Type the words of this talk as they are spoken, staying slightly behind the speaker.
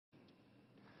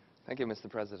Thank you, Mr.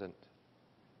 President.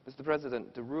 Mr.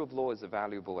 President, the rule of law is a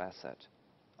valuable asset,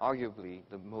 arguably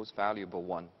the most valuable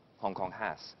one Hong Kong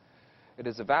has. It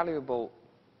is a valuable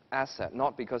asset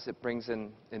not because it brings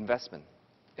in investment.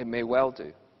 It may well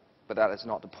do, but that is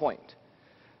not the point.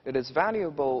 It is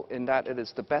valuable in that it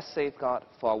is the best safeguard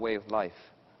for our way of life,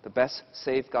 the best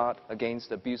safeguard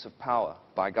against abuse of power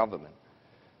by government.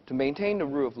 To maintain the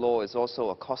rule of law is also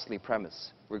a costly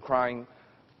premise, requiring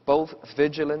both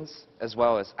vigilance as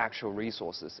well as actual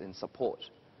resources in support.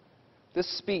 This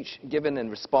speech, given in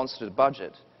response to the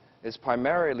budget, is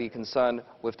primarily concerned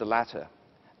with the latter,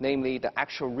 namely the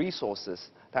actual resources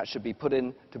that should be put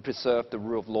in to preserve the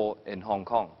rule of law in Hong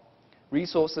Kong.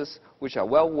 Resources which are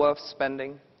well worth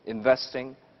spending,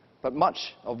 investing, but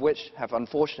much of which have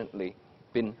unfortunately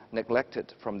been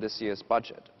neglected from this year's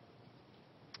budget.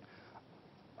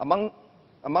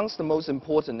 Amongst the most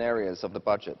important areas of the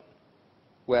budget,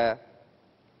 where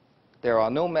there are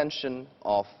no mention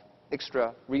of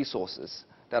extra resources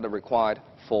that are required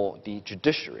for the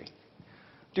judiciary.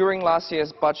 During last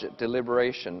year's budget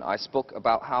deliberation, I spoke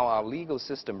about how our legal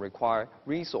system requires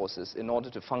resources in order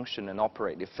to function and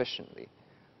operate efficiently,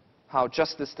 how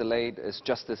justice delayed is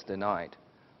justice denied,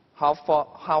 how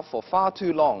for far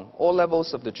too long all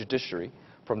levels of the judiciary,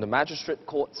 from the magistrate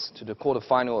courts to the Court of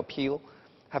Final Appeal,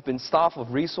 have been starved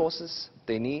of resources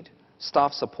they need,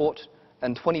 staff support,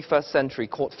 and 21st century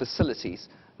court facilities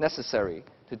necessary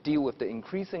to deal with the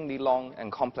increasingly long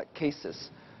and complex cases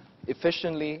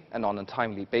efficiently and on a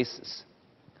timely basis.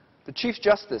 The Chief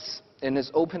Justice, in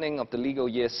his opening of the legal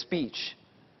year speech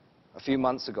a few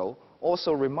months ago,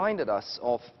 also reminded us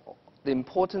of the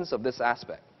importance of this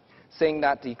aspect, saying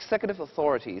that the executive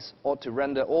authorities ought to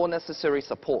render all necessary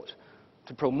support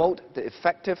to promote the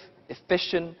effective,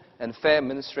 efficient, and fair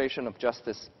administration of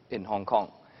justice in Hong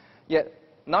Kong. Yet,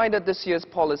 neither this year's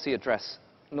policy address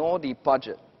nor the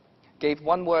budget gave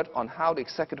one word on how the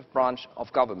executive branch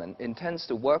of government intends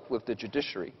to work with the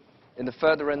judiciary in the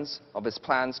furtherance of its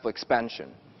plans for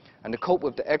expansion and to cope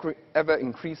with the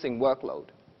ever-increasing workload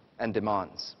and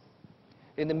demands.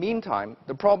 In the meantime,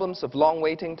 the problems of long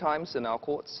waiting times in our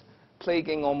courts,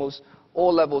 plaguing almost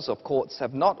all levels of courts,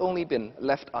 have not only been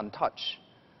left untouched,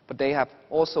 but they have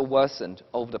also worsened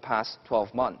over the past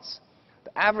 12 months.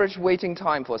 The average waiting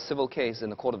time for a civil case in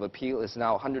the Court of Appeal is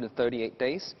now 138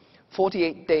 days,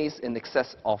 48 days in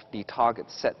excess of the target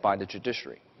set by the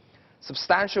judiciary.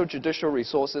 Substantial judicial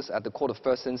resources at the Court of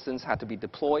First Instance had to be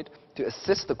deployed to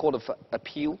assist the Court of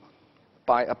Appeal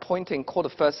by appointing Court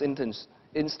of First Instance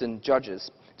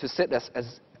judges to sit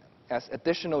as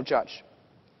additional judge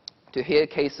to hear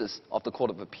cases of the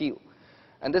Court of Appeal.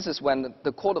 And this is when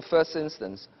the Court of First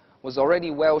Instance was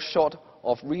already well short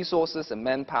of resources and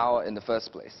manpower in the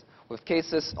first place, with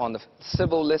cases on the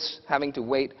civil list having to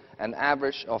wait an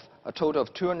average of a total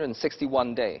of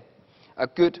 261 days, a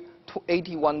good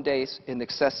 81 days in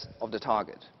excess of the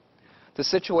target. The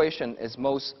situation is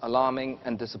most alarming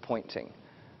and disappointing,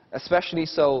 especially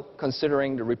so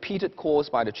considering the repeated calls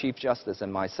by the Chief Justice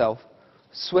and myself.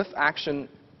 Swift action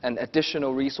and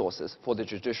additional resources for the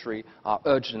judiciary are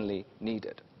urgently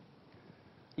needed.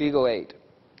 Legal aid.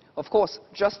 Of course,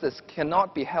 justice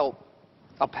cannot be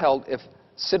upheld if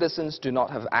citizens do not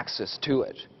have access to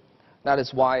it. That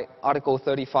is why Article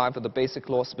 35 of the Basic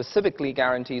Law specifically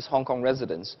guarantees Hong Kong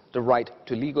residents the right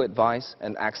to legal advice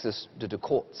and access to the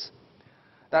courts.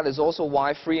 That is also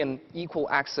why free and equal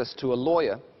access to a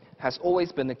lawyer has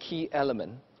always been a key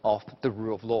element of the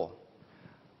rule of law.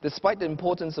 Despite the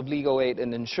importance of legal aid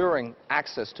in ensuring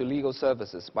access to legal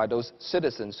services by those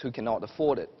citizens who cannot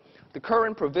afford it, the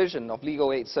current provision of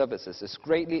legal aid services is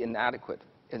greatly inadequate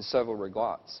in several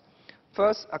regards.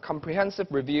 First, a comprehensive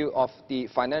review of the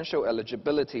financial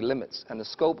eligibility limits and the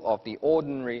scope of the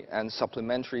ordinary and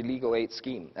supplementary legal aid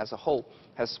scheme as a whole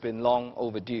has been long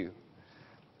overdue.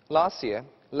 Last year,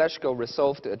 LegCo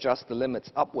resolved to adjust the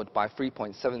limits upward by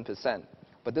 3.7%,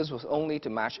 but this was only to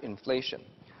match inflation.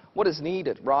 What is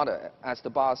needed, rather, as the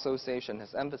Bar Association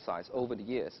has emphasized over the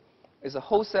years, is a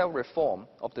wholesale reform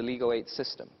of the legal aid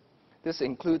system. This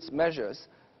includes measures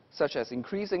such as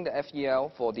increasing the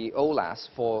FEL for the OLAS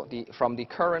from the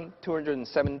current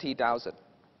 270,000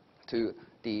 to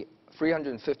the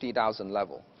 350,000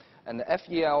 level, and the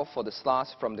FEL for the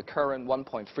SLAS from the current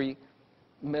 1.3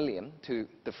 million to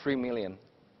the 3 million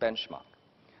benchmark,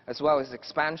 as well as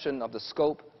expansion of the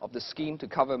scope of the scheme to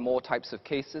cover more types of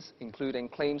cases, including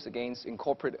claims against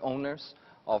incorporated owners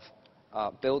of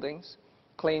buildings,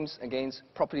 claims against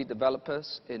property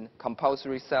developers in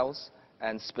compulsory sales,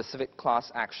 and specific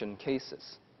class action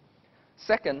cases.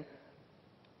 Second,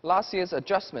 last year's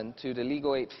adjustment to the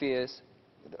legal aid fees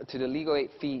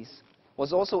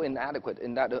was also inadequate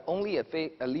in that it only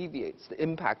alleviates the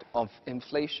impact of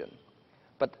inflation,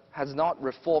 but has not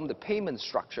reformed the payment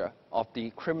structure of the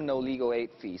criminal legal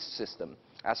aid fees system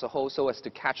as a whole so as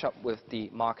to catch up with the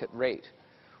market rate.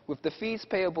 With the fees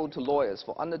payable to lawyers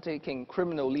for undertaking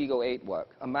criminal legal aid work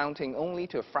amounting only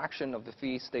to a fraction of the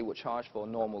fees they would charge for a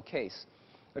normal case,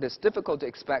 it is difficult to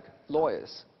expect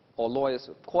lawyers, or lawyers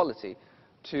of quality,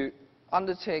 to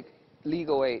undertake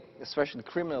legal aid, especially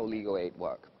criminal legal aid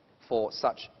work, for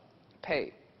such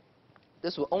pay.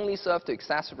 This will only serve to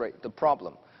exacerbate the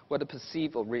problem, whether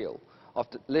perceived or real, of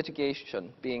the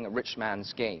litigation being a rich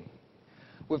man's game.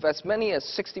 With as many as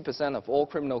 60% of all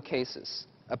criminal cases,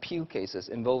 appeal cases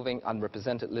involving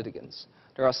unrepresented litigants,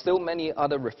 there are still many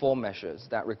other reform measures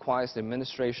that require the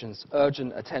administration's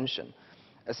urgent attention,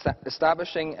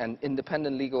 establishing an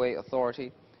independent legal aid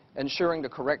authority, ensuring the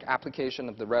correct application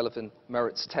of the relevant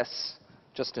merits tests,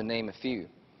 just to name a few.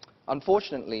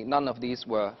 Unfortunately, none of these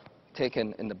were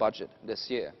taken in the budget this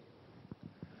year.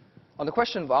 On the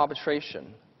question of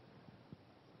arbitration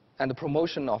and the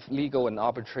promotion of legal and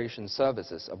arbitration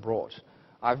services abroad,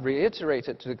 I've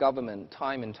reiterated to the government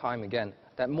time and time again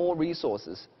that more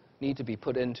resources need to be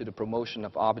put into the promotion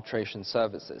of arbitration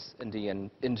services in the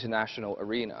international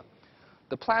arena.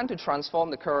 The plan to transform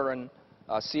the current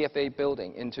CFA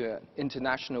building into an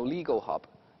international legal hub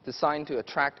designed to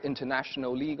attract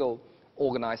international legal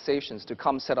organizations to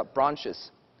come set up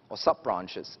branches or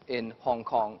sub-branches in Hong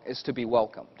Kong is to be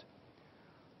welcomed.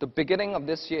 The beginning of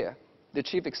this year, the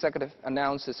Chief Executive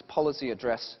announced his policy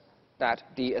address that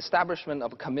the establishment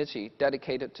of a committee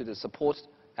dedicated to the support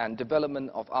and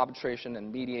development of arbitration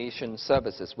and mediation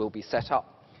services will be set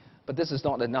up. But this is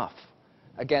not enough.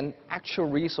 Again, actual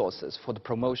resources for the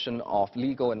promotion of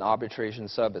legal and arbitration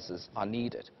services are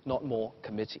needed, not more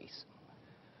committees.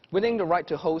 Winning the right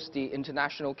to host the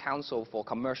International Council for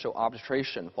Commercial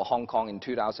Arbitration for Hong Kong in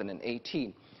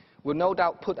 2018 will no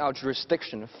doubt put our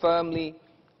jurisdiction firmly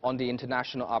on the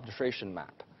international arbitration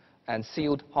map and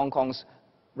sealed Hong Kong's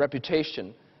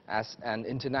reputation as an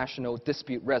international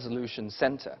dispute resolution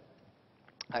center.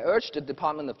 I urge the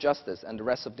Department of Justice and the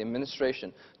rest of the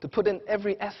administration to put in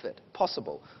every effort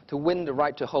possible to win the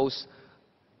right to host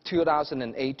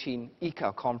 2018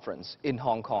 ICA conference in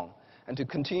Hong Kong, and to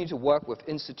continue to work with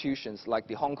institutions like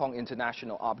the Hong Kong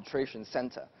International Arbitration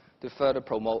Center to further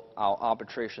promote our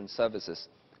arbitration services,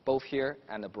 both here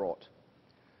and abroad.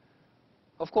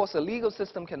 Of course, the legal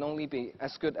system can only be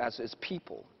as good as its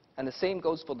people, and the same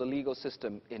goes for the legal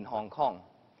system in Hong Kong.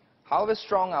 However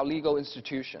strong our legal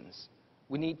institutions,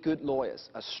 we need good lawyers,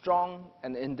 a strong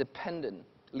and independent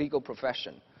legal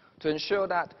profession to ensure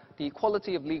that the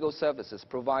quality of legal services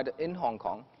provided in Hong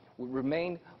Kong will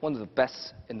remain one of the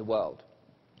best in the world.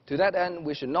 To that end,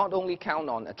 we should not only count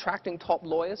on attracting top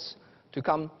lawyers to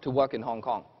come to work in Hong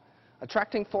Kong.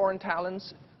 Attracting foreign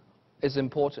talents is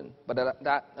important, but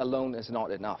that alone is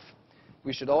not enough.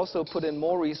 We should also put in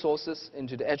more resources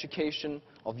into the education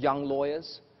of young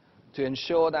lawyers to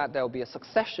ensure that there will be a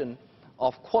succession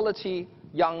of quality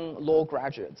young law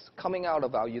graduates coming out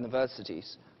of our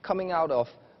universities,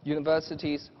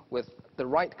 with the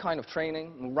right kind of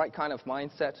training, the right kind of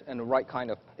mindset, and the right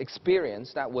kind of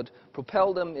experience that would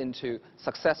propel them into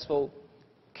successful,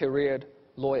 careered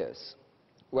lawyers,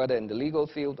 whether in the legal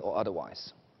field or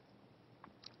otherwise.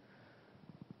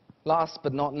 Last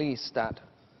but not least,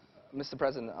 Mr.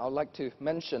 President, I would like to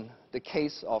mention the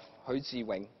case of Hui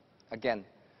Ziwing again,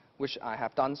 which I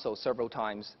have done so several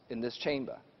times in this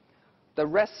chamber. The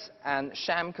arrest and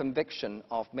sham conviction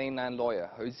of mainland lawyer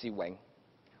Hui Ziwing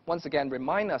once again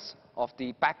remind us of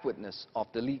the backwardness of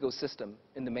the legal system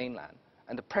in the mainland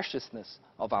and the preciousness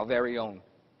of our very own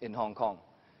in Hong Kong.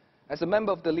 As a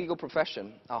member of the legal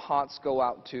profession, our hearts go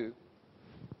out to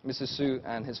Mr. Su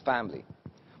and his family.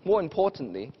 More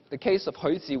importantly, the case of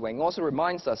Hui Ziwing also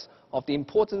reminds us of the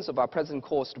importance of our present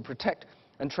course to protect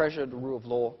and treasure the rule of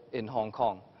law in Hong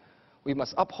Kong. We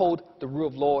must uphold the rule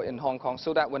of law in Hong Kong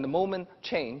so that when the moment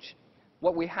changes,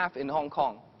 what we have in Hong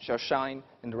Kong shall shine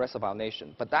in the rest of our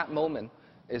nation. But that moment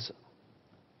is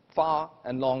far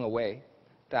and long away,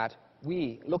 that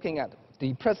we, looking at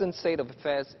the present state of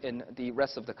affairs in the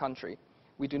rest of the country,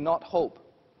 we cannot hope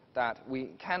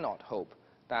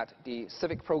that the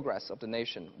civic progress of the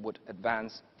nation would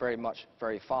advance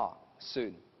very far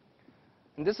soon.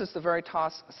 And this is the very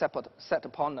task set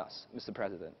upon us, Mr.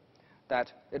 President,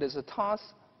 that it is a task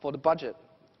for the budget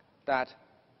that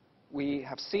we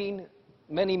have seen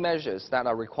many measures that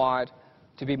are required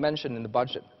to be mentioned in the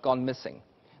budget gone missing.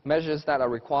 Measures that are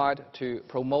required to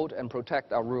promote and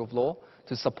protect our rule of law,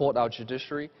 to support our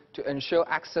judiciary, to ensure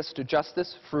access to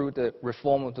justice through the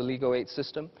reform of the legal aid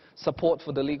system, support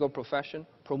for the legal profession,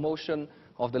 promotion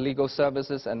of the legal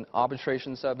services and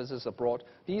arbitration services abroad.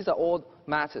 These are all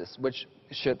matters which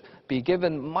should be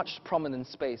given much prominent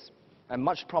space and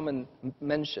much prominent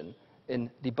mention in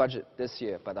the budget this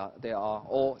year, but they are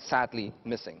all sadly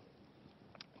missing.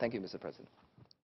 Thank you, Mr. President.